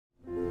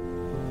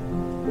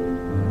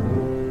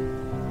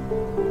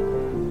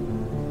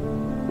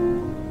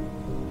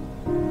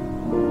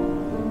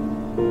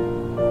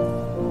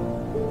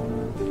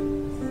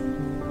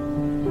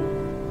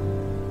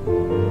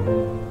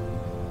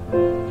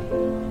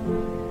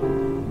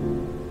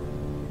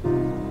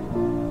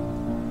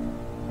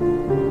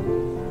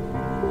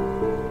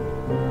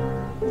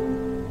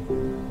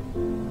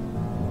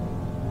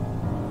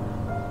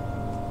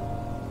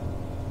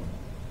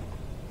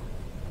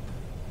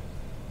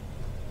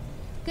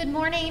Good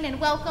morning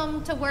and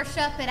welcome to worship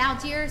at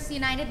Algiers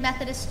United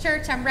Methodist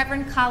Church. I'm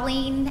Reverend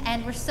Colleen,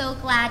 and we're so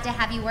glad to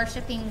have you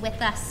worshiping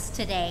with us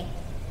today.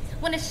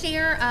 I want to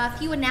share a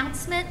few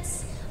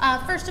announcements.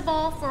 First of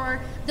all,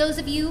 for those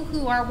of you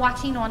who are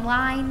watching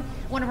online,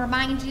 I want to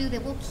remind you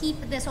that we'll keep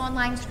this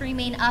online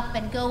streaming up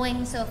and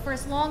going. So for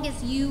as long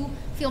as you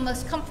feel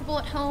most comfortable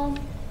at home,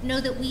 know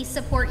that we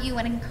support you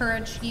and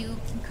encourage you,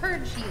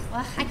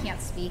 I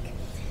can't speak,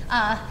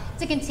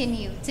 to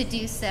continue to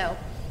do so.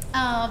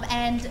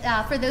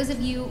 For those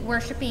of you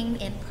worshiping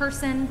in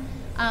person,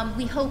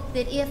 we hope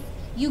that if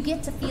you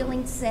get to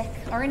feeling sick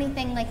or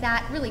anything like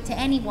that, really to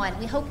anyone,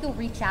 we hope you'll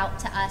reach out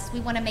to us. We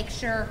want to make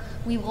sure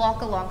we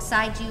walk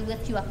alongside you,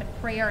 lift you up in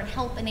prayer, and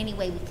help in any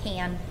way we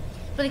can.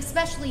 But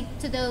especially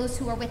to those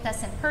who are with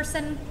us in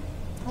person,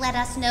 let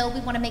us know.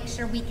 We want to make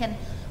sure we can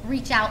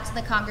reach out to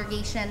the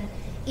congregation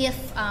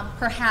if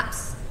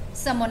perhaps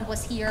someone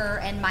was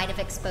here and might have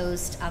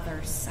exposed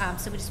others.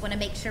 So we just want to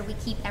make sure we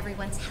keep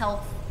everyone's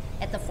health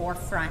at the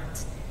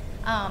forefront.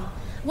 I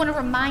want to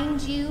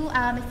remind you,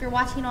 if you're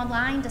watching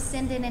online, to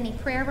send in any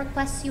prayer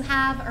requests you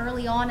have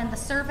early on in the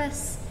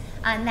service,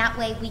 and that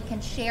way we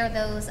can share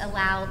those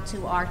aloud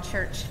to our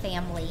church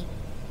family.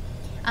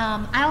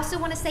 I also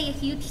want to say a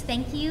huge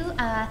thank you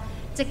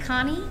to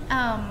Connie.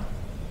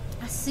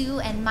 Sue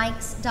and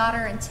Mike's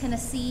daughter in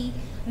Tennessee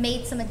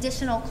made some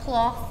additional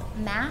cloth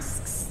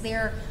masks.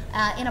 They're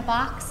in a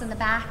box in the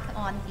back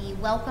on the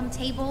welcome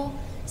table.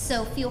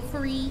 So feel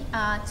free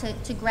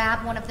to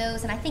grab one of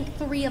those, and I think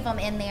 3 of them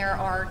in there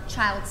are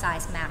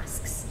child-size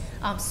masks.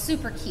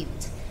 Super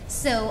cute.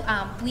 So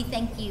we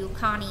thank you,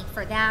 Connie,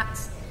 for that.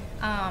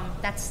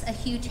 That's a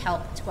huge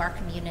help to our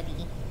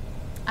community.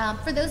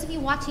 For those of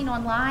you watching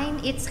online,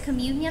 it's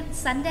Communion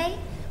Sunday.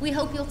 We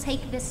hope you'll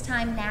take this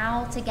time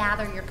now to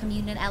gather your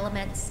communion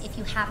elements if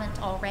you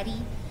haven't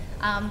already.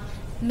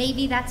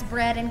 Maybe that's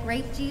bread and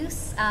grape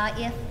juice.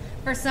 If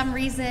for some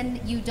reason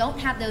you don't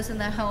have those in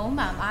the home,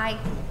 I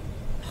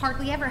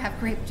hardly ever have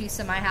grape juice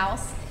in my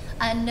house.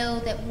 Know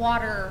that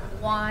water,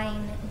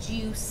 wine,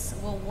 juice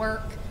will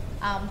work.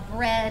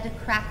 Bread,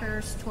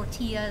 crackers,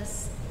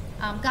 tortillas.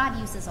 God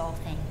uses all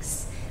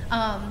things.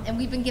 And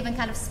we've been given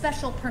kind of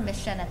special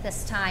permission at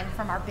this time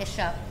from our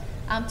bishop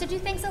to do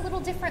things a little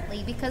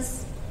differently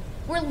because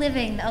we're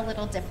living a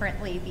little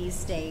differently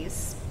these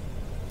days.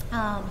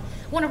 I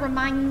want to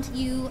remind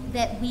you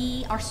that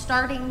we are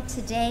starting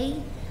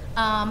today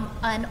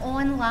an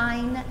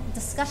online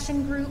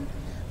discussion group,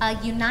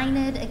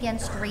 United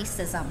Against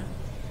Racism.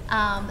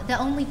 The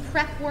only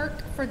prep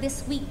work for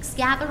this week's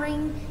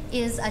gathering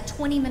is a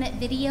 20-minute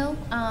video,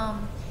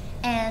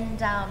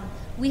 and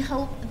we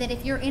hope that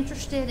if you're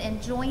interested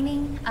in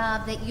joining,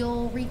 that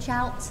you'll reach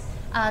out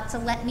to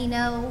let me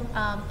know.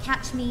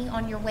 Catch me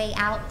on your way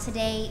out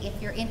today if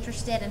you're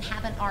interested and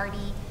haven't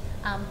already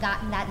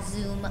gotten that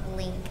Zoom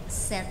link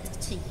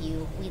sent to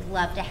you. We'd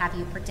love to have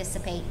you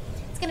participate.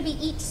 It's going to be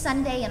each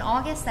Sunday in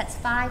August. That's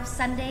 5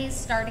 Sundays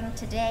starting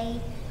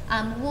today.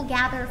 We'll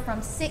gather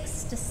from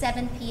 6 to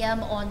 7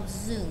 p.m. on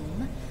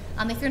Zoom.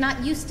 If you're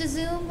not used to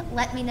Zoom,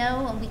 let me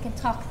know and we can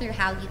talk through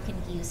how you can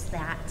use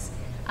that.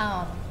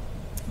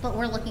 But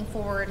we're looking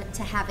forward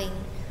to having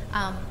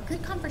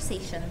good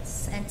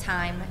conversations and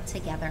time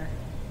together.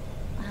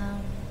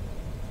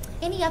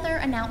 Any other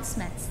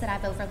announcements that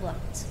I've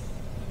overlooked?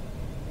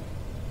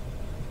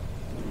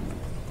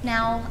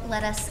 Now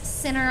let us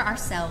center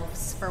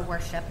ourselves for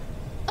worship.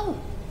 Oh,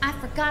 I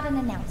forgot an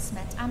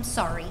announcement. I'm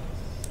sorry.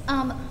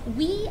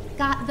 We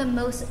got the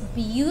most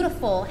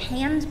beautiful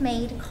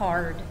handmade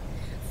card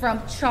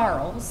from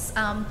Charles,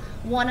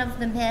 one of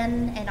the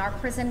men in our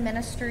prison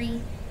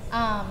ministry,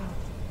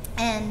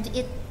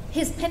 and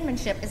his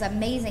penmanship is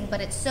amazing,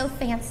 but it's so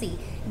fancy.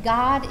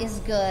 God is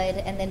good,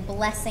 and then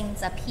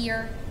blessings up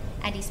here,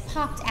 and he's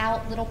popped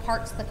out little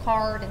parts of the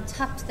card and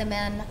tucked them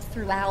in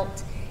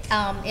throughout.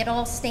 It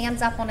all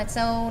stands up on its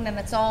own, and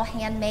it's all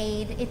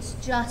handmade. It's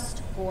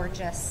just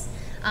gorgeous.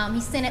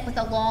 He sent it with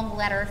a long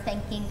letter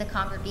thanking the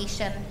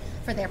congregation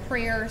for their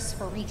prayers,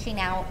 for reaching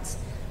out,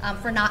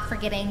 for not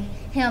forgetting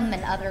him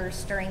and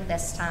others during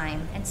this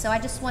time. And so I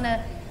just want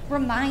to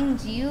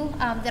remind you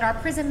that our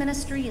prison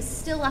ministry is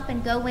still up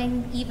and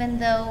going, even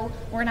though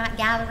we're not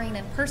gathering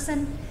in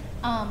person,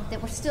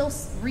 that we're still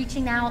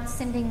reaching out,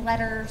 sending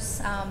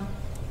letters,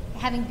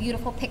 having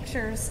beautiful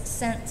pictures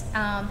sent,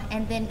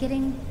 and then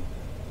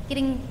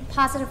getting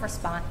positive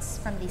response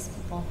from these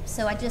people.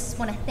 So I just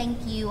want to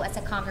thank you as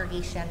a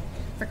congregation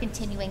for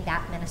continuing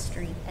that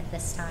ministry at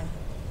this time.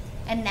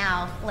 And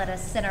now let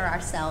us center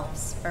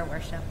ourselves for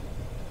worship.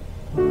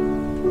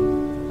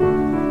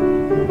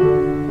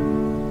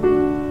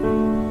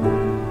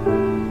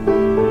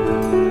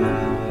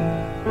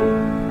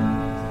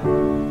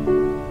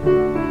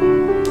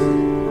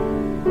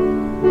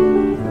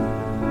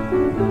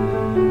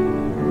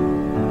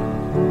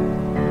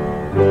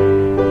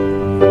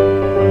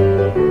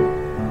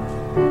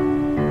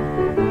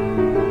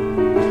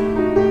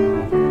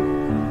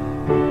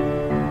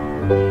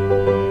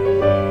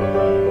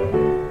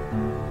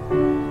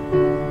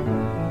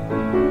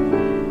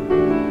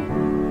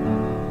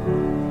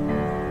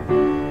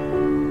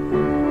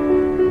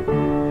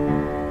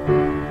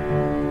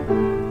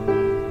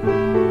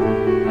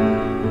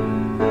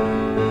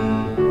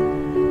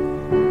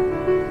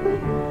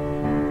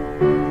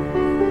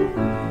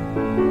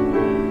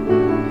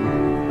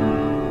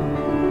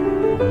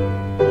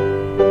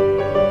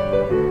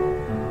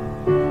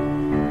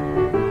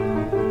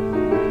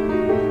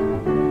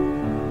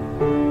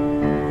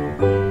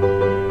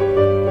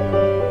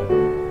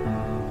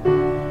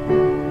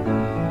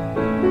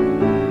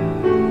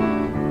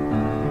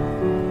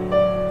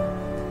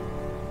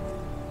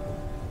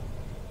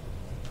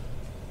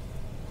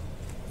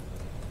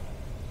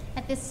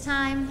 this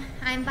time,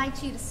 I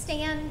invite you to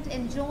stand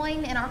and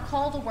join in our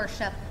call to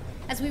worship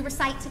as we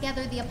recite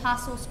together the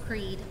Apostles'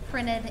 Creed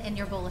printed in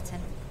your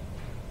bulletin.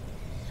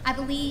 I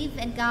believe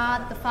in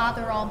God, the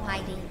Father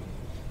Almighty,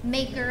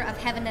 maker of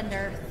heaven and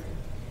earth,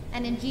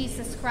 and in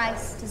Jesus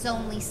Christ, his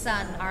only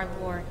Son, our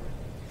Lord,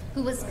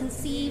 who was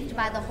conceived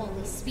by the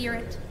Holy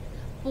Spirit,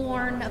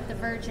 born of the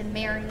Virgin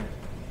Mary,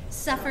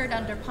 suffered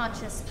under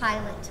Pontius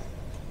Pilate,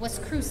 was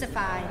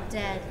crucified,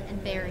 dead,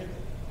 and buried.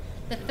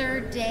 The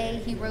third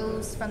day he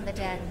rose from the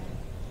dead.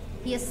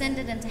 He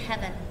ascended into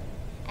heaven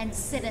and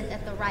sitteth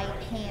at the right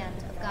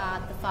hand of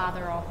God the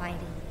Father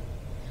Almighty.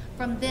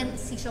 From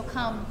thence he shall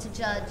come to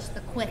judge the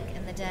quick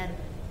and the dead.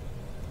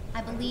 I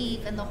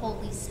believe in the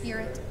Holy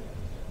Spirit,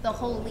 the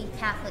Holy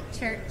Catholic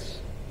Church,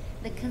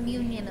 the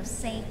communion of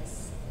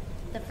saints,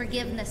 the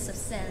forgiveness of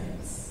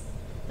sins,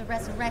 the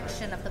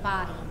resurrection of the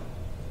body,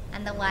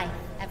 and the life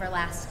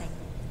everlasting.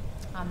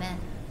 Amen.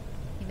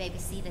 You may be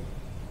seated.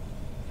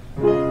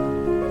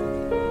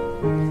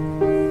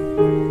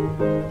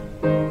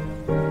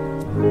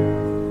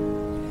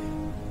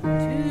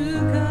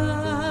 To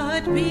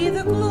God be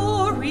the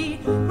glory,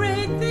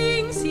 great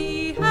things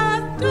he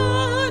hath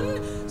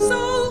done.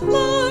 So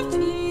loved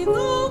he the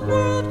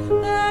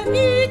world that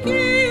he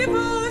gave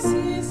us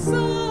his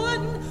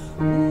Son,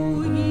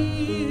 who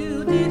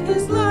yielded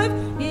his life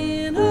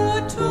in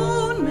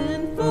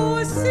atonement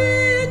for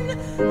sin,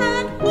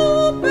 and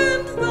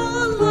opened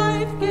the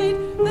life gate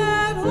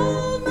that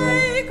all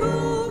may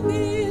go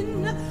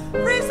in.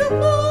 Praise the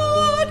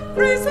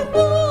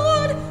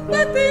Lord,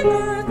 let the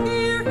earth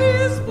hear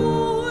his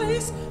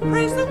voice.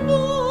 Praise the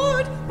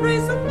Lord,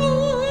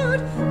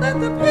 let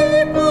the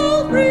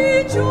people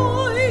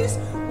rejoice.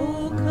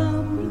 Oh,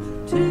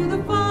 come to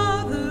the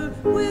Father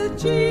with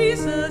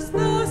Jesus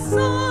the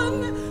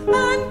Son,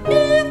 and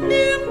give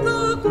him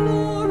the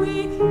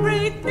glory,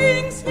 great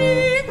things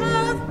he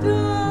hath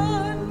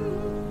done.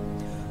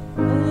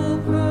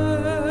 Oh,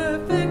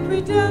 perfect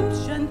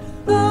redemption,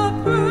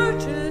 the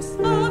purchase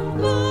of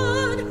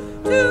blood,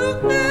 to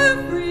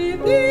every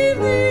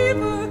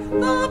believer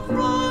the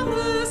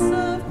promise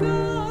of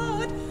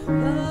God.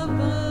 The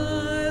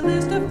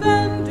vilest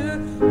offender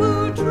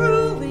who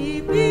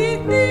truly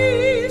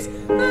believes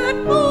that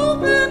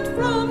moment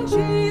from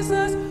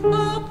Jesus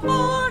a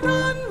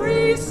pardon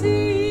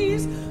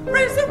receives.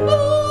 Praise the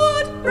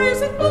Lord,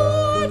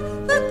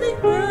 let the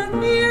earth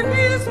hear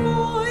his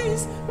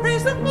voice.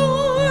 Praise the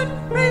Lord,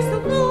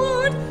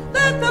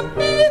 let the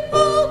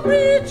people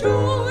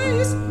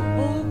rejoice.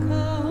 Oh,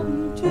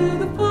 come to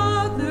the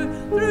Father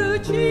through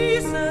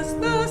Jesus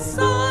the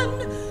Son,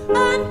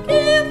 and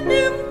give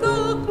him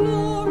the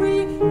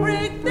glory,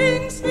 great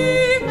things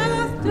he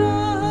hath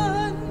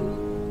done.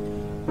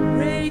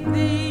 Great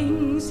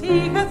things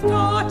he hath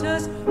taught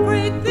us,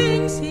 great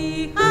things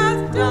he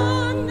hath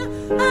done,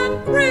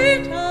 and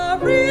great our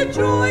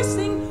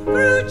rejoicing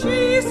through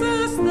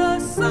Jesus the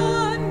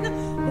Son.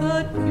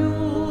 But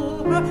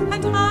purer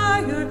and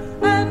higher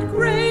and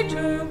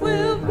greater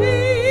will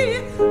be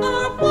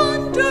our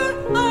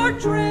wonder, our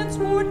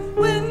transport,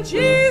 when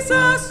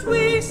Jesus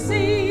we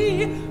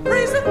see.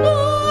 Praise the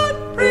Lord,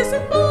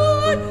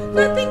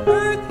 let the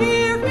earth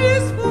hear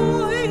his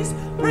voice.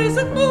 Praise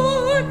the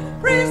Lord,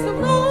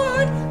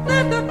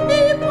 let the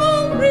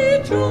people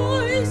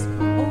rejoice.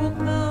 Oh,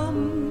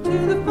 come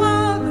to the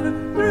Father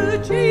through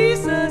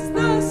Jesus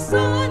the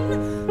Son,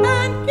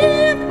 and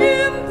give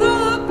him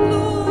the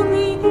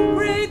glory,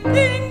 great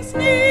things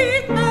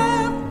he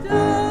hath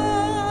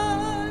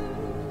done.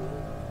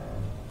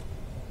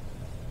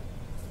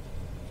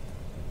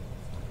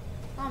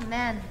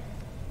 Amen.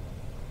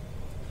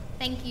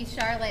 Thank you,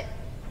 Charlotte.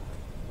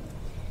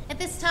 At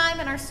this time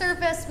in our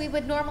service, we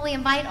would normally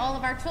invite all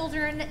of our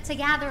children to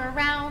gather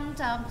around.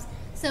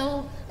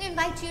 So we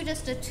invite you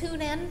just to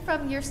tune in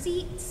from your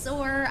seats,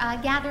 or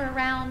gather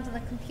around the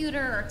computer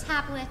or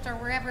tablet or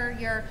wherever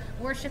you're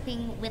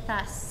worshiping with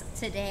us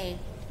today.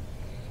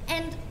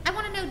 And I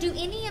want to know, do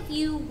any of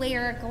you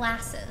wear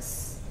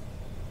glasses?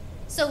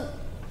 So,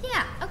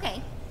 yeah,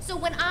 okay. So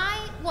when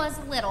I was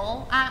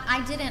little,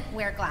 I didn't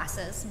wear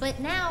glasses,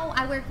 but now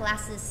I wear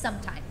glasses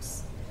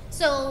sometimes.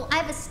 So I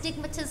have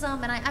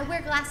astigmatism, and I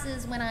wear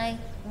glasses when I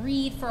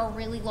read for a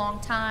really long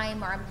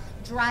time, or I'm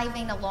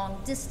driving a long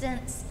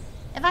distance.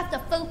 If I have to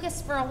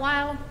focus for a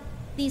while,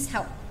 these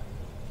help.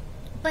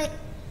 But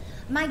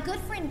my good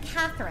friend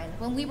Catherine,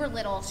 when we were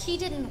little, she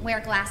didn't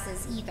wear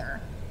glasses either,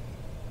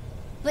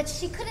 but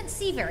she couldn't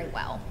see very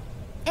well.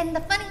 And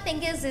the funny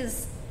thing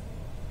is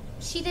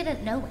she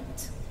didn't know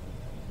it.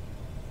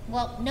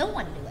 Well, no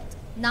one knew it.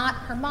 Not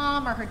her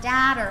mom or her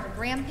dad or her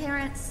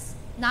grandparents.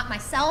 Not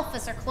myself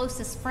as her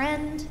closest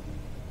friend.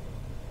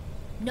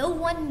 No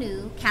one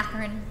knew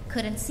Catherine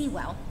couldn't see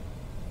well.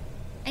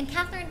 And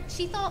Catherine,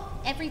 she thought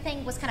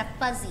everything was kind of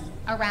fuzzy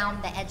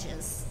around the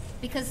edges,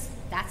 because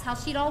that's how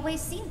she'd always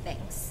seen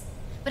things.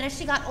 But as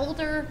she got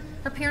older,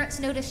 her parents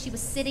noticed she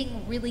was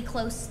sitting really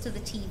close to the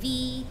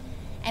TV,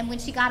 and when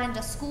she got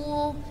into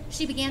school,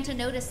 she began to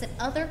notice that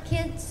other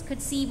kids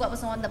could see what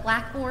was on the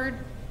blackboard,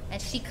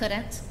 and she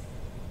couldn't.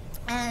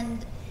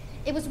 And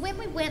It was when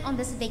we went on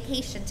this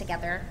vacation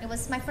together. It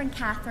was my friend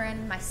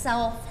Catherine,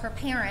 myself, her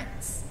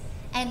parents,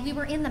 and we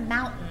were in the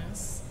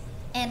mountains.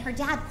 And her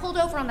dad pulled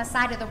over on the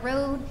side of the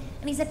road,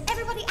 and he said,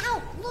 "Everybody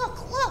out,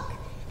 look, look."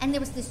 And there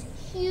was this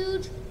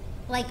huge,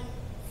 like,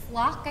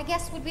 flock, I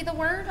guess would be the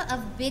word,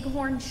 of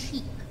bighorn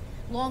sheep,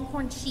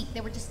 longhorn sheep.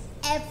 They were just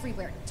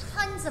everywhere,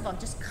 tons of them,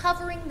 just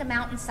covering the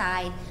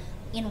mountainside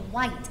in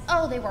white.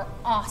 Oh, they were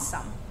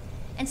awesome.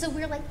 And so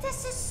we were like,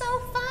 "This is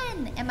so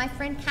fun." And my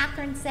friend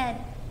Catherine said,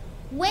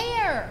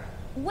 Where?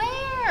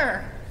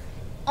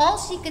 All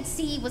she could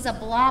see was a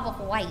blob of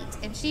white,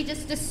 and she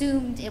just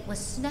assumed it was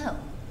snow.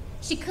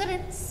 She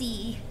couldn't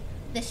see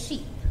the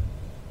sheep.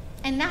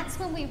 And that's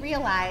when we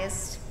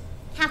realized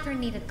Catherine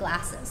needed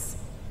glasses.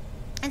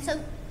 And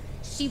so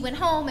she went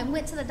home and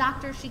went to the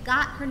doctor. She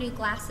got her new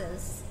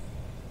glasses.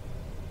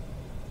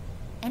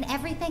 And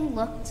everything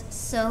looked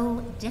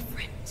so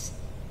different.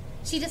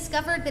 She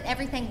discovered that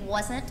everything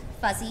wasn't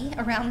fuzzy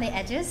around the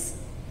edges.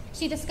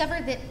 She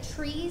discovered that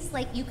trees,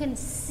 like, you can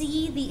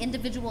see the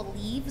individual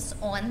leaves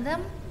on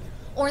them,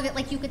 or that,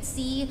 like, you could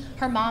see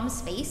her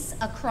mom's face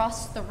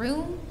across the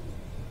room.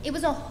 It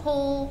was a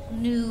whole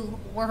new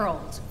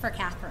world for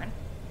Catherine.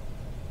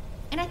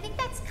 And I think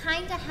that's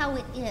kind of how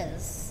it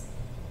is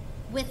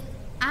with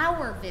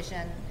our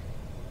vision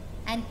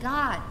and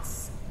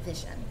God's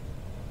vision.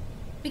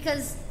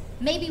 Because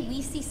maybe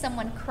we see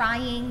someone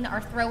crying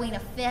or throwing a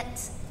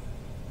fit,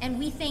 and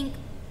we think,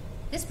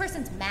 this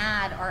person's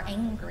mad or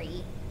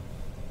angry.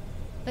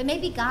 But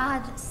maybe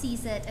God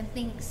sees it and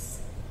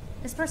thinks,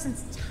 this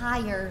person's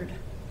tired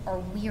or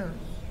weary.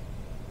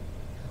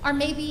 Or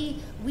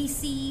maybe we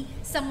see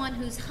someone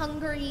who's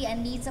hungry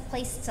and needs a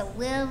place to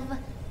live,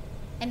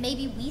 and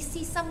maybe we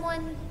see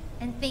someone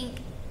and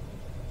think,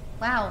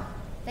 wow,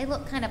 they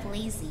look kind of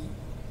lazy.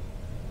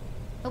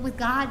 But with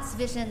God's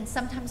vision,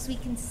 sometimes we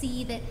can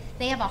see that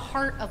they have a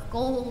heart of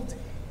gold,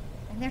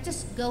 and they're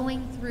just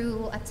going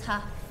through a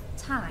tough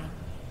time.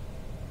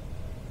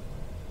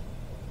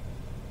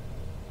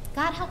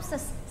 God helps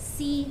us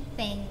see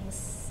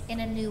things in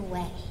a new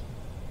way.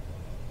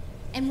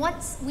 And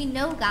once we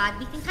know God,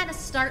 we can kind of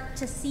start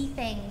to see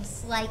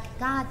things like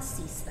God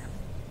sees them.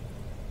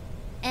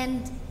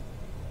 And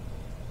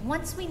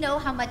once we know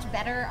how much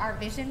better our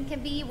vision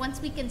can be,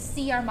 once we can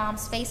see our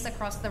mom's face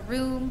across the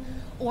room,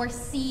 or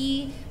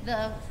see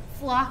the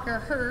flock or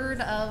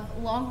herd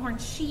of longhorn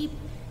sheep,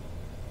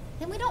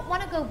 then we don't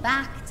want to go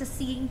back to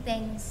seeing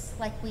things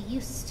like we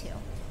used to.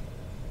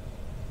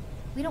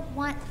 We don't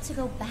want to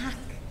go back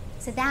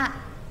to that.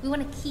 We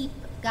want to keep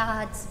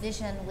God's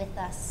vision with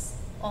us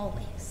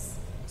always.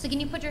 So can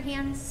you put your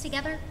hands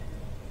together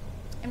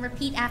and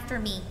repeat after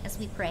me as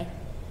we pray?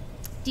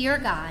 Dear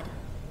God,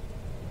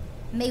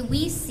 may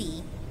we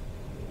see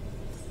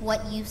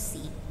what you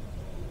see.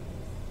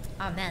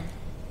 Amen.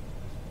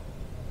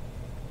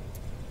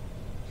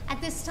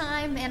 At this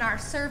time in our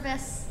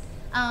service,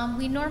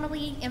 we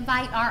normally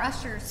invite our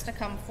ushers to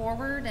come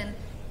forward, and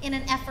in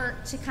an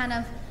effort to kind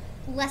of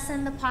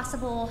lessen the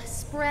possible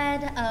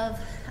spread of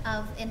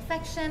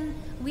infection,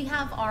 we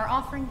have our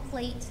offering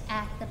plate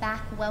at the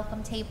back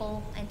welcome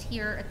table and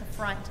here at the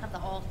front of the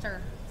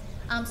altar.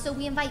 So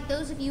we invite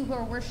those of you who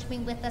are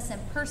worshiping with us in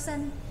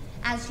person,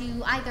 as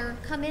you either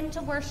come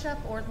into worship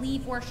or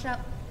leave worship,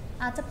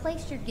 to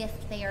place your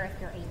gift there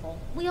if you're able.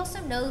 We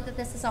also know that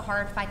this is a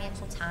hard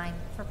financial time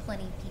for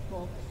plenty of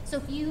people. So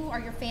if you or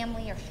your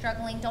family are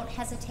struggling, don't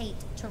hesitate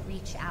to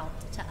reach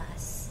out to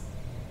us.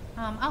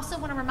 I also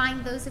want to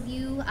remind those of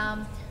you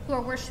who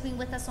are worshiping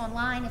with us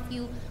online, if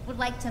you would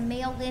like to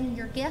mail in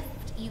your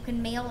gift, you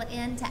can mail it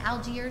in to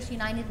Algiers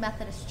United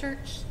Methodist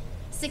Church,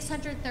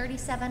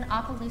 637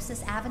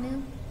 Opelousas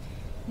Avenue,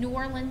 New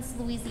Orleans,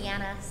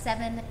 Louisiana,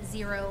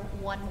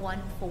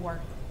 70114.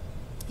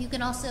 You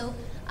can also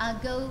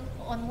go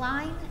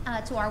online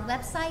to our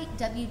website,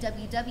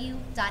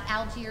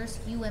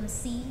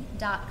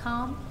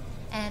 www.algiersumc.com,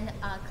 and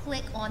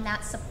click on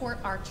that Support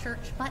Our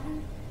Church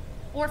button.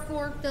 Or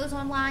for those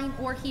online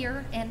or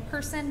here in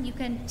person, you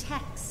can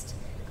text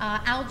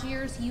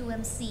Algiers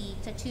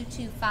UMC to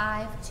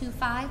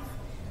 22525,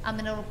 and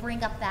it'll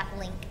bring up that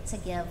link to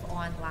give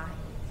online.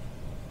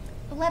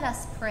 But let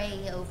us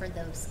pray over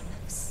those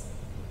gifts.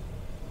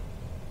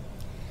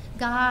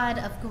 God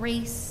of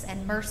grace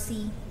and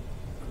mercy,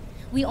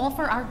 we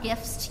offer our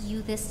gifts to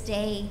you this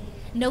day,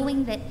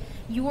 knowing that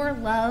your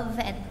love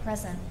and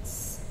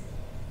presence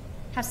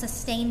have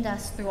sustained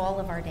us through all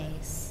of our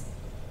days.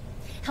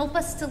 Help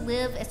us to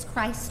live as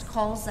Christ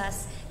calls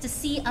us, to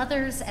see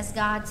others as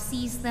God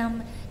sees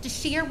them, to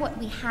share what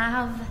we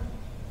have,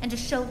 and to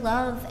show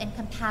love and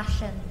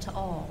compassion to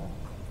all.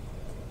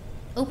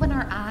 Open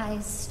our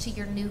eyes to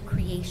your new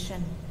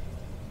creation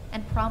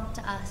and prompt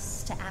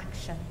us to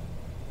action,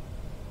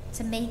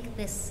 to make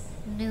this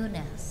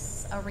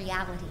newness a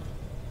reality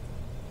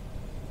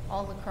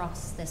all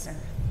across this earth.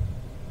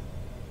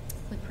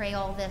 We pray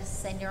all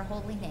this in your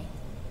holy name.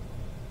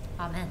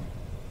 Amen.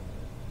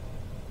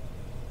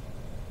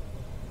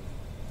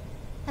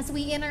 As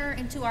we enter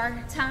into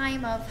our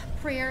time of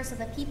prayers of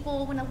the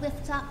people, I want to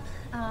lift up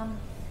a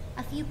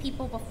few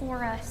people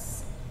before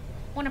us.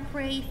 Want to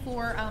pray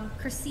for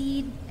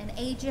Christine and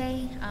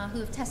AJ who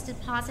have tested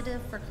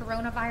positive for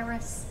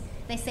coronavirus.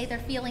 They say they're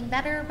feeling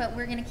better, but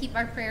we're going to keep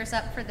our prayers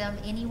up for them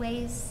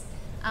anyways.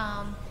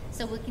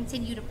 So we'll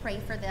continue to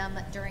pray for them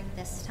during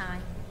this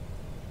time.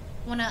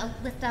 Want to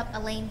lift up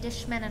Elaine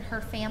Dishman and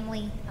her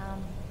family.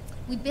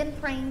 We've been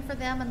praying for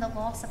them and the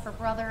loss of her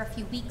brother a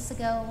few weeks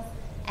ago,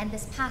 and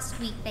this past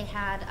week they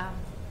had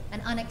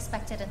an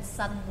unexpected and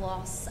sudden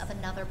loss of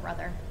another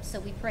brother. So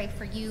we pray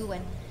for you,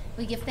 and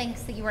we give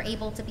thanks that you were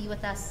able to be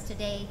with us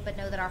today, but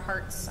know that our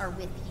hearts are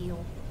with you.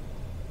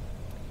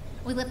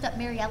 We lift up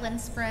Mary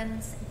Ellen's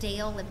friends,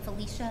 Dale and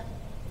Felicia,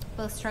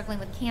 both struggling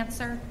with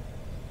cancer.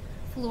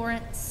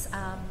 Florence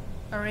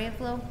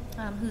Arevalo,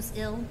 who's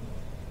ill.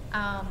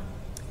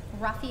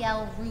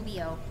 Rafael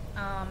Rubio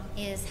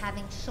is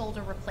having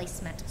shoulder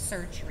replacement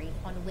surgery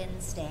on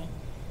Wednesday.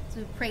 So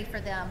we pray for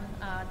them.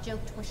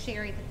 Joked with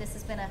Sherry that this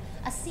has been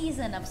a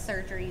season of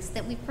surgeries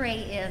that we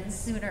pray in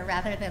sooner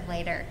rather than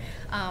later.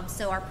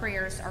 So our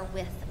prayers are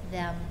with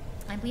them.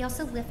 And we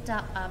also lift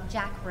up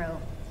Jack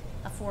Rowe,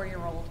 a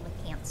 4-year-old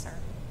with cancer.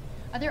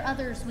 Are there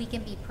others we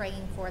can be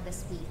praying for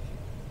this week?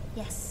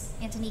 Yes,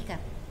 Antonika.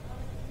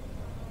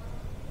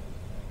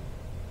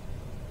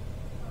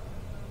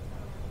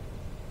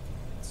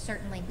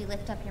 Certainly, we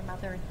lift up your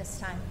mother at this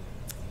time.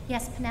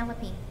 Yes,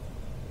 Penelope.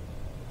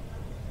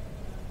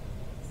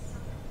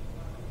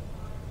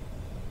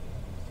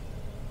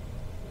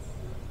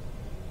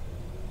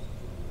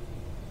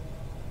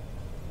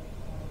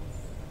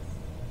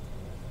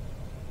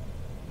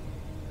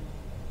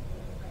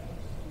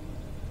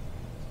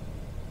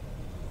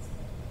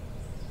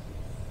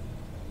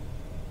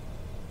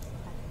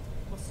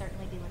 We'll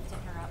certainly be lifting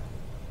her up.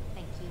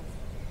 Thank you.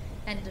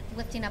 And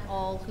lifting up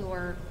all who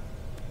are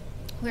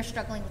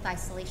struggling with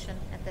isolation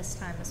at this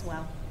time as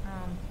well.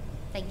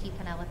 Thank you,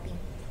 Penelope.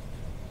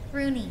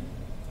 Rooney.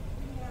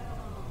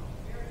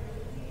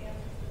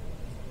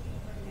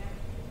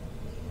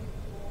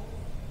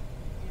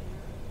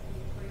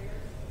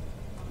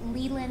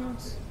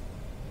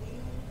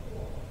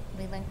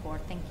 Leland Ford,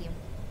 thank you.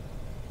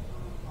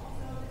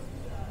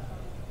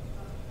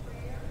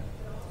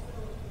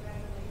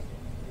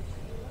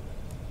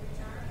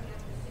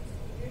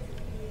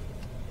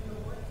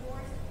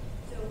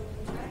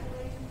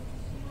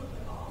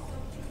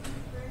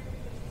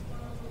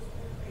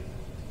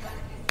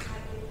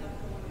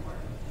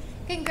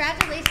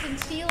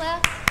 Congratulations,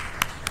 Sheila,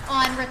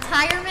 on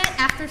retirement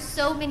after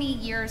so many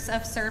years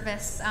of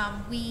service.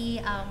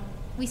 We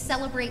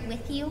celebrate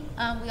with you.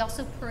 We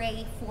also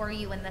pray for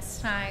you in this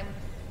time,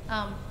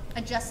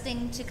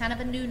 adjusting to kind of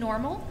a new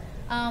normal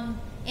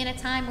in a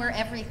time where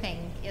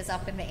everything is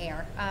up in the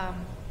air.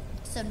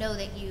 So know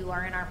that you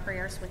are in our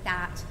prayers with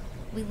that.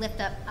 We lift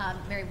up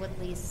Mary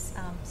Woodley's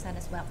son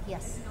as well.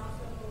 Yes.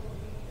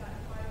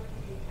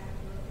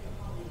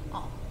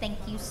 Oh, thank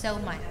you so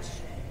much.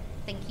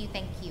 Thank you,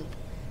 thank you.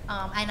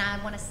 And I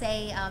want to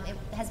say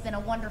it has been a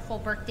wonderful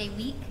birthday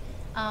week.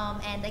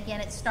 And again,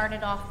 it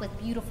started off with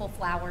beautiful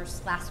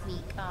flowers last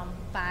week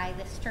by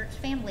this church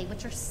family,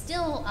 which are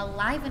still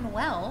alive and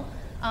well.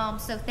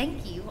 So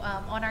thank you.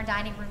 On our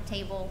dining room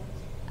table,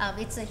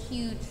 it's a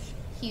huge,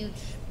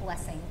 huge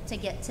blessing to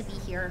get to be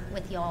here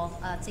with y'all,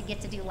 to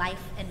get to do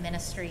life and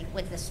ministry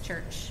with this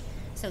church.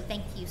 So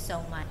thank you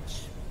so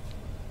much.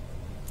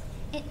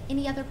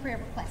 Any other prayer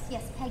requests?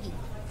 Yes, Peggy.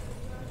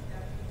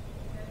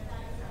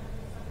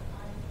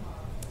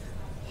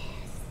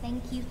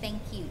 Thank you,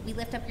 thank you. We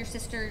lift up your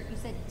sister, you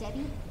said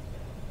Debbie?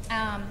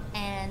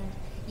 And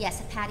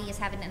yes, Patty is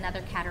having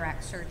another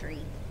cataract surgery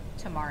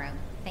tomorrow.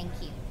 Thank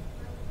you.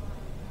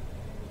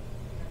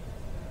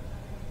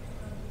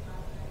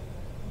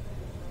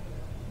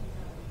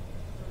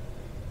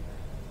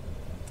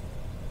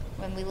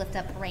 When we lift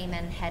up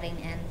Raymond heading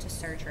into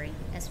surgery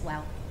as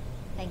well.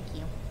 Thank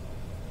you.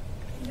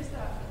 Just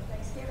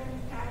Thanksgiving,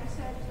 Patty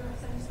said during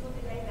Sunday school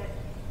today that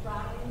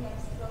Ryan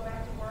has to go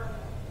back to work.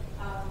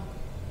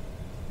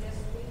 This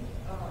week,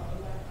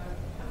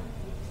 coming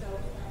week, so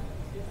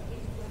this week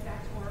went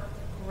back to work.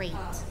 Great.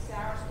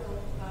 Sarah still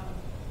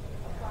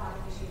applied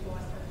because she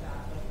lost her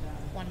job.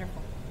 But,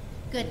 wonderful.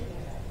 Good.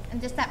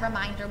 And just that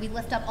reminder, we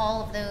lift up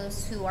all of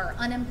those who are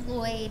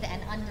unemployed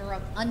and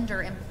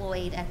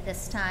underemployed at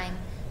this time.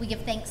 We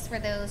give thanks for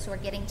those who are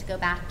getting to go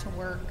back to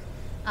work,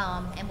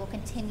 and we'll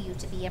continue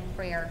to be in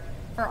prayer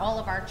for all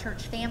of our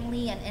church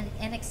family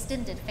and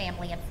extended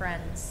family and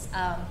friends,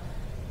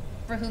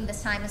 for whom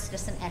this time is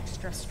just an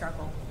extra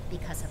struggle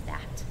because of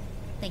that.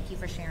 Thank you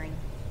for sharing.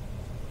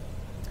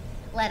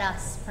 Let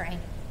us pray.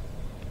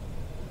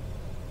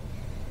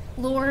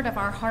 Lord of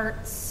our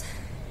hearts,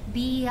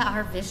 be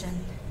our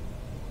vision.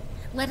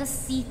 Let us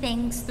see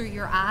things through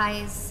your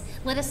eyes.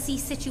 Let us see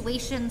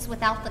situations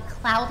without the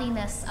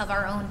cloudiness of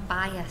our own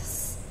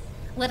bias.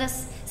 Let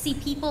us see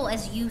people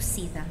as you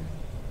see them,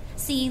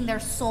 seeing their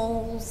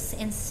souls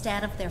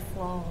instead of their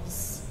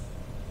flaws.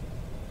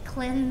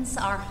 Cleanse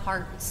our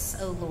hearts,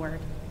 O Lord.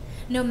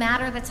 No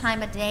matter the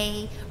time of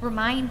day,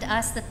 remind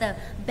us that the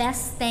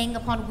best thing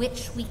upon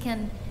which we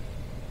can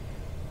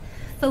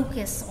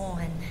focus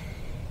on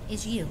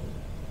is you.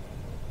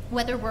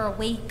 Whether we're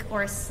awake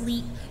or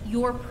asleep,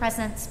 your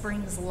presence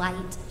brings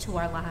light to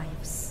our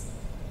lives.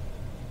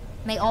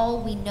 May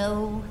all we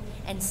know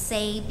and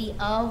say be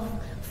of,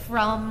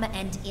 from,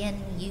 and in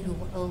you,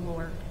 O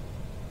Lord.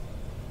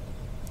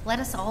 Let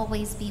us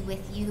always be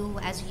with you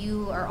as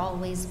you are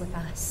always with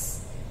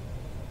us.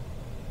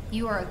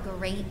 You are a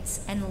great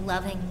and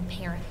loving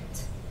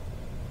parent,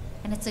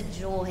 and it's a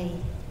joy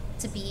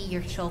to be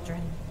your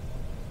children.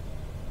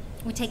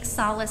 We take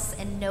solace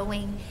in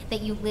knowing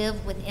that you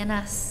live within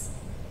us,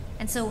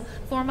 and so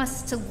form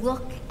us to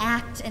look,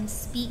 act, and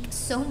speak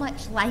so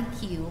much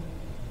like you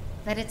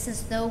that it's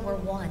as though we're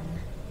one.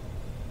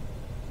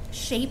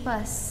 Shape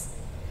us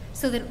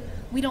so that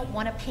we don't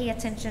want to pay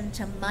attention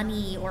to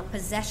money or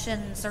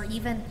possessions or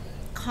even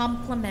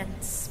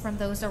compliments from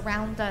those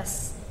around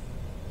us.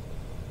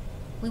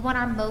 We want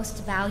our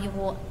most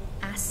valuable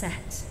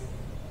asset,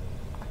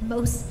 our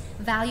most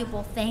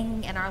valuable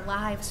thing in our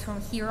lives from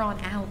here on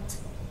out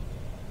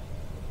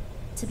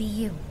to be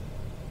you.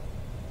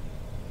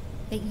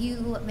 That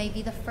you may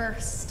be the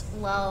first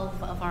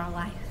love of our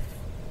life.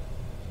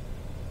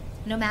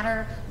 No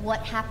matter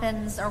what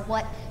happens or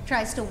what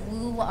tries to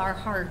woo our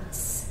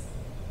hearts,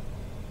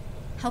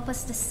 help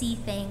us to see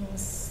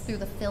things through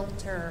the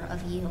filter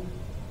of you.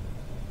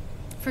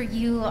 For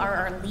you are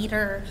our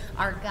leader,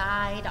 our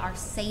guide, our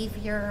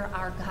Savior,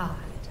 our God.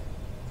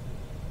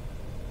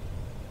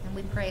 And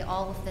we pray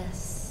all of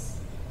this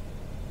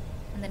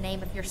in the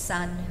name of your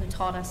Son, who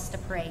taught us to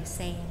pray,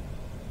 saying,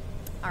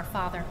 Our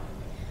Father,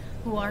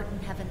 who art in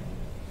heaven,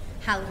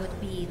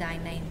 hallowed be thy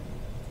name.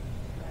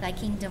 Thy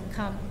kingdom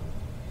come,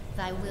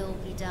 thy will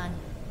be done,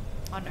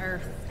 on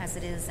earth as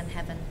it is in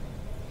heaven.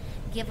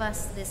 Give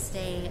us this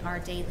day our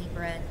daily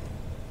bread,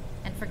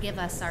 and forgive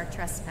us our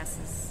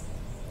trespasses,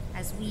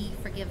 as we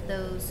forgive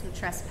those who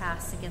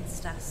trespass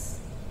against us.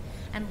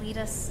 And lead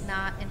us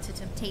not into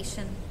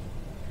temptation,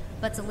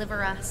 but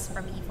deliver us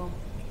from evil.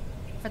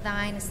 For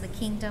thine is the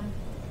kingdom,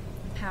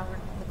 the power,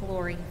 and the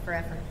glory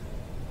forever.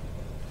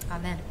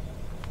 Amen.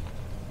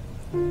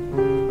 Turn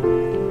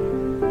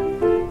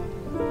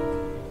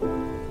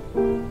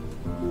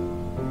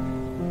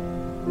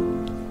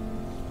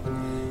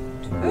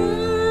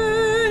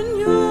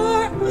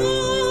your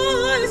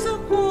eyes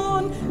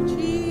upon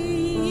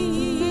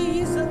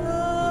Jesus.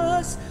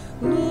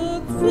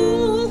 Look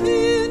full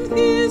in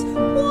his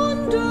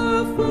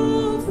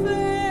wonderful face,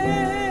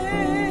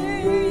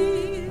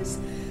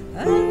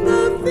 and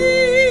the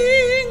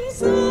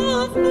things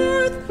of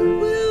earth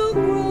will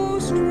grow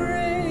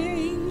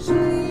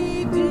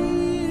strangely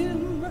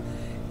dim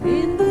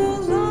in the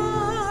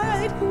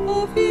light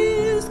of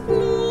his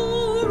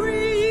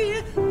glory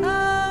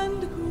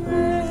and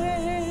grace.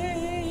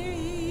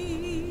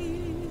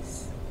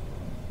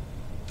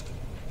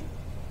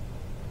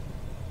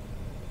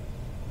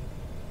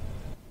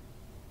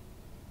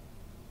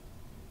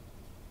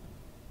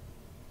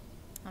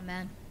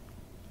 Amen.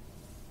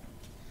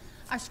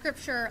 Our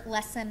scripture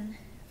lesson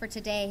for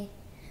today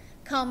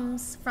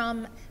comes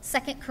from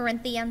 2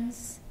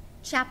 Corinthians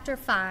chapter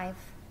 5,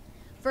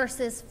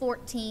 verses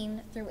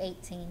 14 through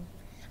 18.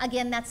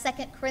 Again, that's 2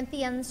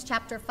 Corinthians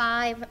chapter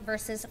 5,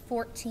 verses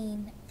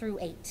 14 through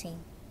 18.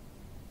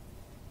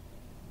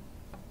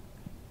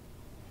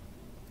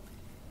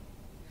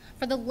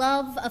 For the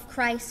love of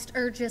Christ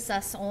urges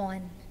us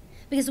on,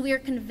 because we are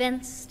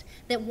convinced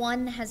that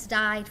one has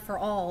died for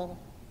all,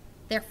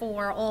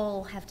 therefore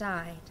all have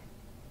died.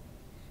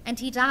 And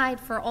he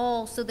died for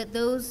all, so that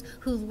those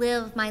who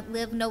live might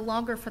live no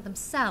longer for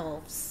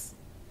themselves,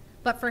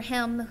 but for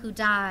him who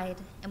died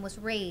and was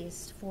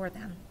raised for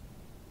them.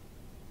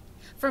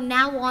 From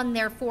now on,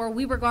 therefore,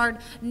 we regard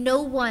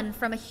no one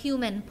from a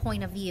human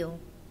point of view,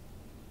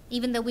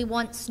 even though we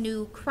once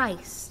knew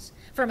Christ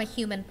from a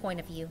human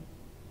point of view.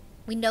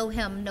 We know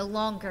him no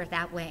longer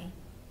that way.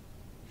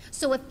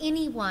 So if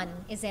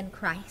anyone is in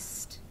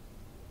Christ,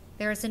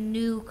 there is a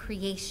new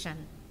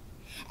creation.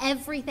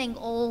 Everything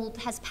old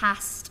has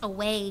passed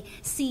away.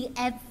 See,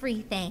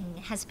 everything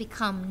has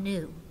become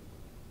new.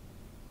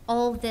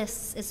 All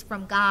this is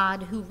from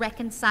God, who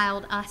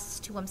reconciled us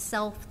to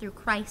himself through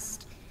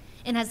Christ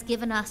and has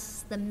given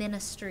us the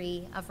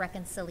ministry of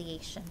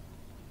reconciliation.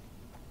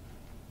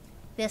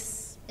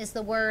 This is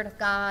the word of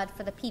God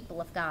for the people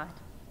of God.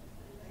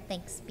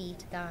 Thanks be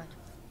to God.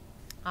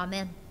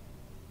 Amen.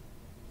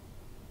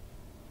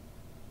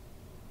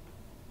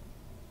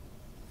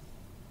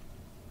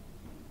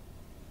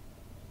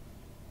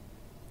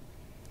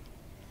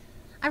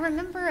 I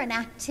remember an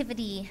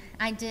activity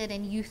I did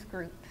in youth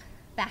group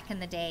back in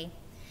the day,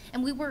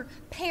 and we were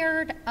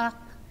paired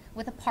up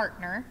with a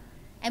partner,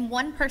 and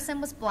one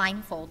person was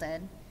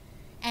blindfolded,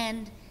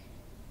 and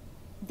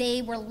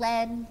they were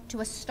led to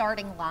a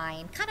starting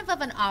line, kind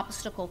of an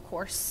obstacle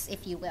course,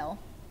 if you will.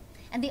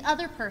 And the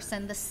other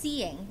person, the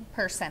seeing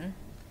person,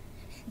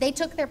 they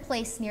took their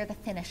place near the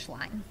finish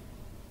line.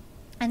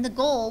 And the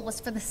goal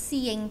was for the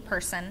seeing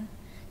person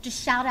to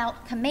shout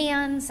out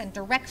commands and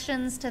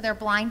directions to their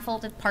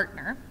blindfolded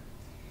partner,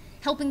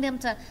 helping them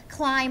to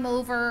climb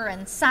over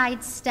and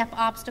sidestep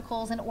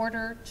obstacles in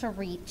order to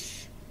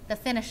reach the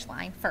finish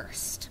line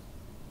first.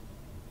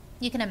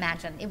 You can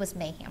imagine, it was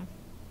mayhem.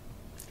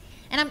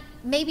 And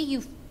maybe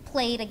you've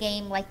played a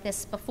game like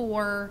this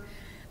before,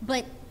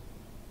 but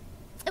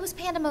it was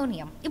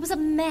pandemonium. It was a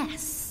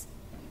mess.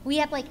 We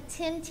had like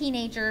 10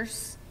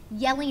 teenagers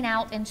yelling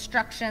out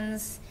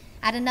instructions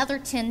at another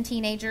 10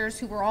 teenagers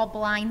who were all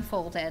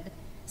blindfolded,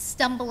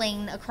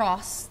 stumbling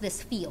across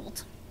this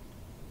field.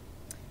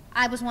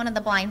 I was one of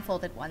the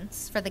blindfolded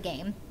ones for the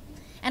game,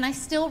 and I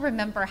still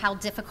remember how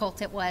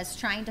difficult it was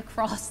trying to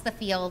cross the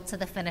field to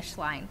the finish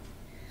line.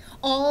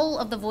 All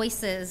of the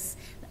voices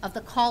of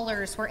the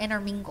callers were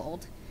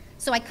intermingled,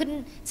 so I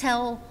couldn't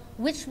tell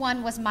which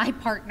one was my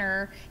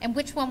partner and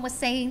which one was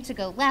saying to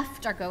go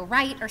left or go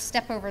right or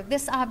step over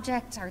this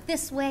object or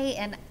this way,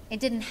 and it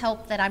didn't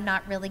help that I'm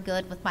not really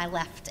good with my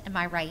left and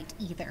my right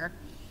either.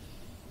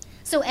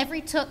 So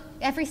every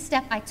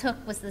step I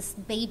took was this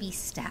baby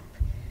step,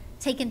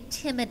 taken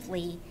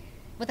timidly,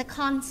 with a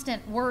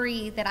constant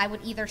worry that I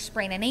would either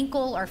sprain an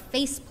ankle or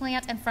face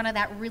plant in front of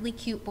that really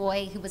cute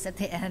boy who was at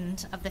the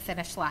end of the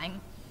finish line.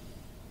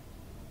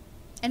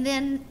 And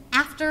then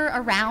after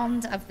a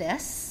round of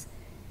this,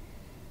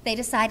 they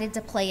decided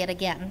to play it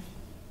again.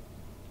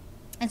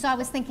 And so I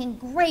was thinking,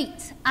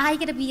 great, I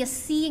get to be a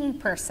seeing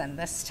person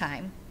this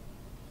time.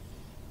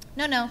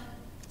 No,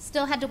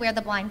 still had to wear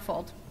the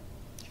blindfold.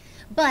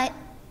 But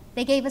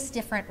they gave us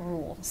different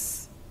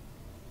rules.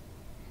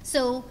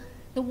 So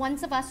the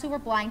ones of us who were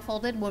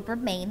blindfolded would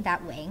remain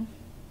that way.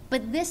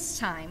 But this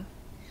time,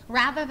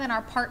 rather than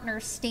our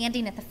partners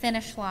standing at the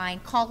finish line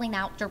calling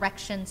out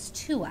directions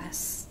to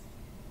us,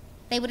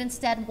 they would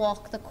instead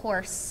walk the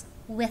course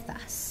with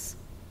us.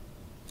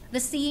 The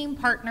seeing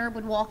partner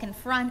would walk in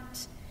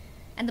front,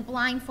 and the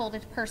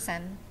blindfolded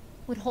person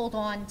would hold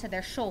on to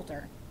their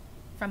shoulder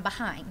from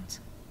behind.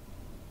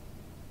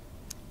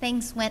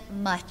 Things went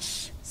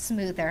much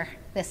smoother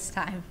this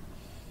time.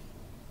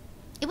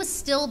 It was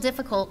still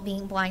difficult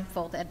being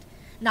blindfolded,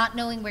 not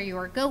knowing where you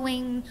were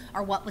going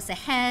or what was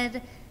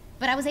ahead,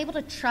 but I was able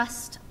to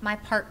trust my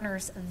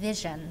partner's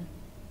vision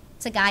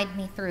to guide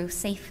me through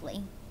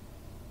safely.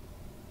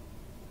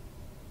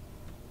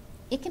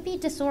 It can be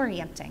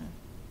disorienting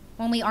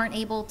when we aren't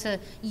able to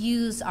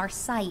use our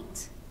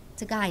sight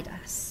to guide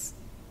us.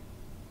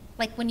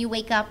 Like when you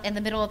wake up in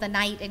the middle of the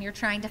night and you're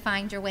trying to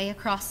find your way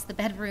across the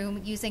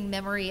bedroom using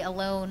memory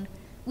alone.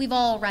 We've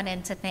all run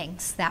into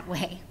things that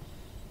way.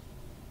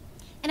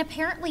 And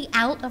apparently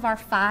out of our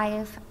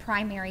 5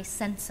 primary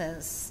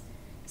senses,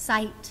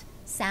 sight,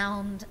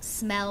 sound,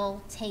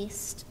 smell,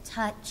 taste,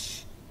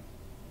 touch,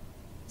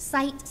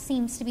 sight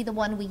seems to be the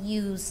one we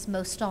use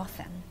most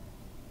often.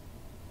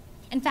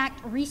 In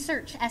fact,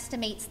 research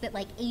estimates that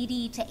like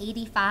 80 to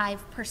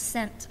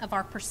 85% of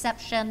our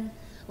perception,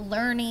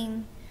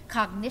 learning,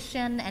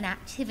 cognition, and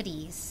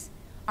activities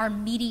are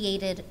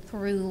mediated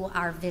through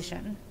our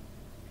vision.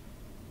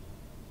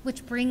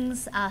 Which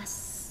brings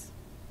us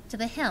to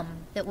the hymn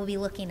that we'll be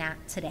looking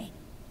at today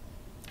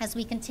as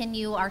we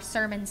continue our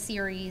sermon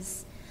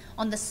series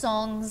on the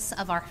songs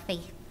of our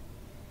faith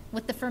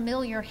with the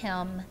familiar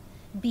hymn,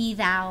 Be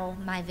Thou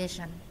My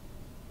Vision.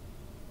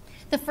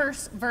 The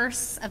first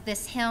verse of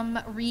this hymn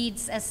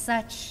reads as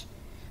such,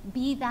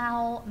 Be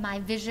thou my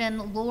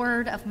vision,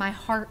 Lord of my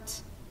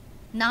heart,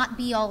 not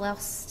be all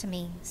else to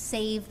me,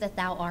 save that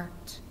thou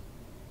art.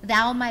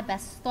 Thou my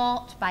best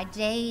thought by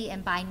day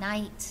and by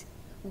night,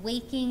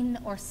 waking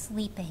or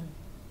sleeping,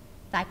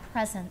 thy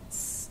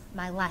presence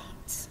my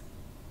light.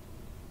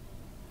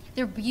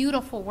 They're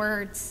beautiful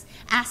words,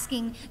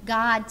 asking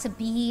God to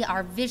be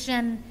our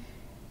vision,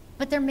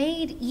 but they're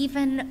made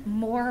even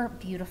more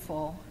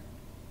beautiful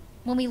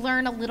when we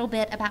learn a little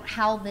bit about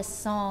how this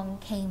song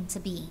came to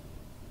be.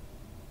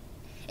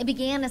 It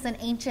began as an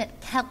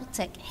ancient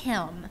Celtic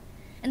hymn,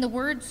 and the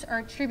words are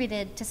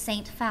attributed to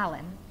St.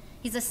 Fallon.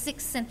 He's a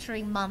 6th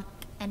century monk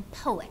and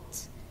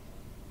poet.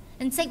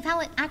 And St.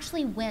 Fallon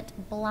actually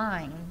went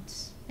blind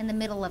in the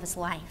middle of his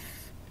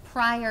life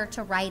prior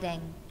to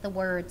writing the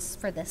words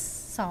for this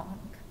song.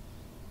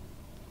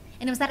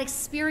 And it was that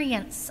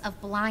experience of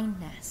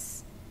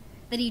blindness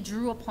that he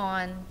drew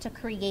upon to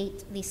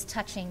create these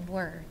touching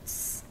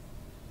words.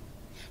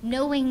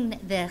 Knowing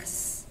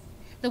this,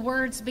 the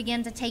words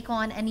begin to take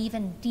on an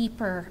even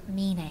deeper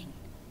meaning.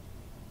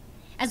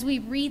 As we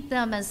read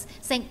them as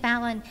St.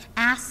 Fallon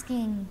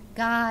asking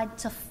God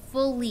to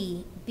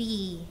fully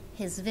be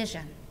his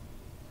vision,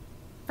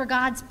 for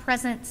God's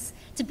presence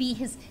to be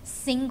his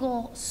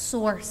single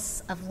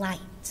source of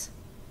light.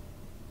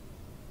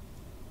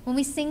 When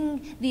we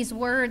sing these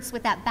words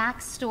with that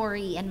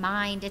backstory in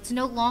mind, it's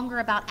no longer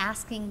about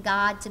asking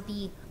God to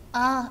be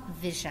a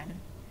vision,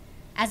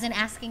 as in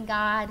asking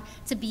God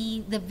to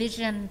be the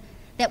vision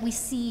that we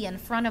see in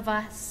front of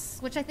us,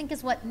 which I think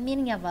is what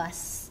many of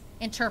us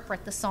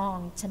interpret the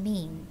song to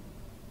mean.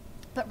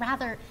 But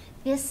rather,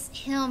 this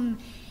hymn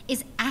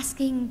is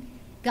asking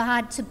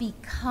God to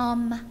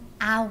become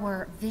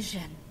our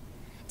vision,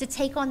 to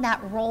take on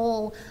that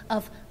role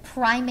of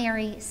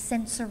primary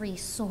sensory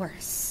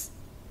source,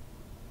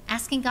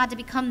 asking God to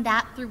become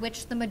that through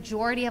which the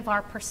majority of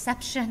our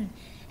perception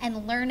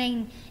and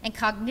learning and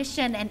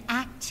cognition and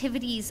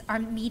activities are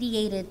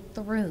mediated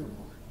through.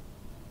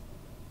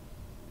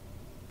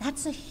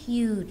 That's a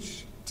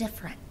huge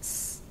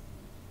difference.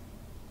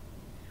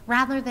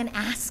 Rather than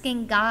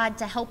asking God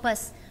to help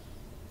us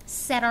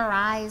set our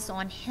eyes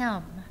on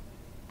him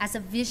as a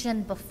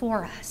vision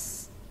before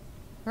us,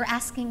 we're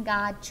asking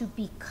God to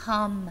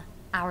become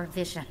our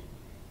vision,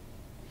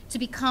 to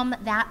become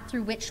that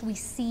through which we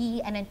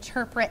see and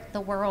interpret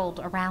the world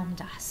around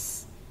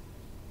us.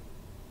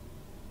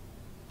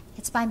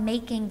 It's by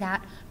making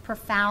that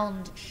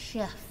profound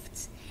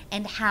shift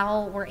and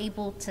how we're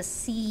able to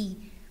see,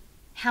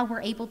 how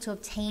we're able to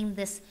obtain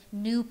this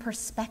new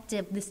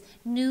perspective, this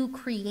new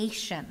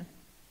creation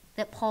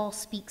that Paul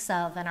speaks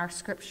of in our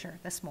scripture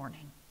this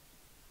morning.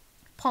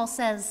 Paul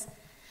says,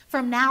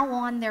 "From now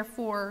on,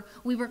 therefore,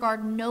 we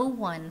regard no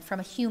one from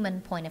a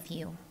human point of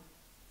view.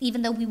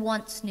 Even though we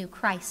once knew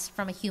Christ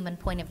from a human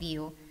point of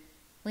view,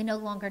 we no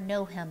longer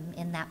know him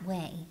in that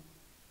way.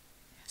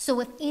 So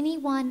if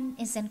anyone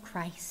is in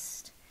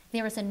Christ,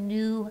 there is a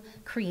new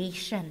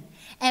creation.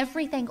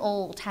 Everything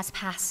old has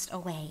passed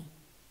away.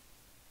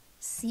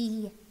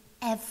 See,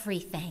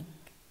 everything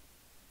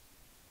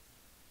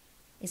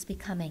is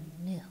becoming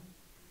new."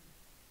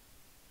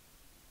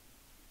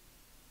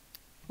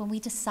 When we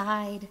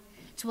decide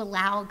to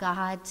allow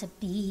God to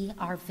be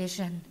our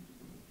vision,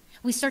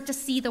 we start to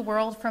see the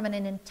world from an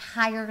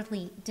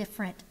entirely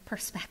different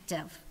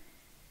perspective.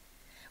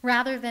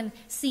 Rather than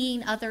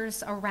seeing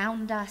others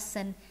around us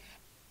and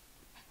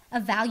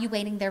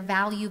evaluating their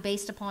value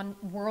based upon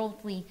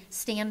worldly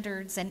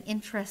standards and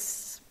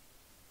interests,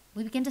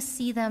 we begin to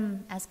see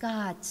them as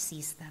God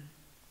sees them,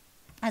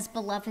 as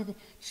beloved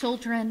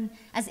children,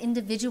 as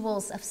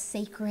individuals of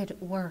sacred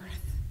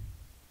worth.